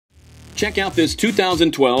Check out this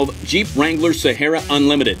 2012 Jeep Wrangler Sahara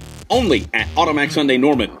Unlimited, only at AutoMax Hyundai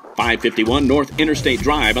Norman, 551 North Interstate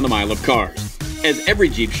Drive on the Mile of Cars. As every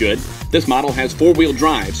Jeep should, this model has four-wheel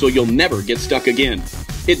drive, so you'll never get stuck again.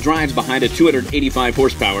 It drives behind a 285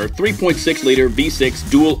 horsepower, 3.6-liter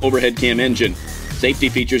V6 dual overhead cam engine. Safety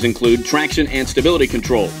features include traction and stability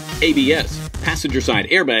control, ABS, passenger side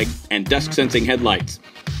airbag, and dusk sensing headlights.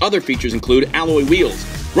 Other features include alloy wheels,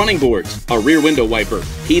 running boards, a rear window wiper,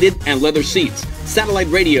 heated and leather seats, satellite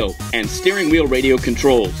radio, and steering wheel radio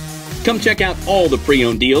controls. Come check out all the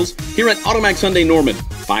pre-owned deals here at AutoMax Hyundai Norman,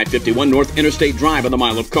 551 North Interstate Drive on the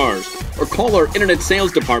Mile of Cars, or call our internet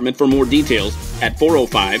sales department for more details at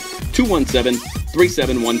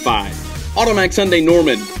 405-217-3715. AutoMax Hyundai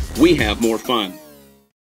Norman, we have more fun.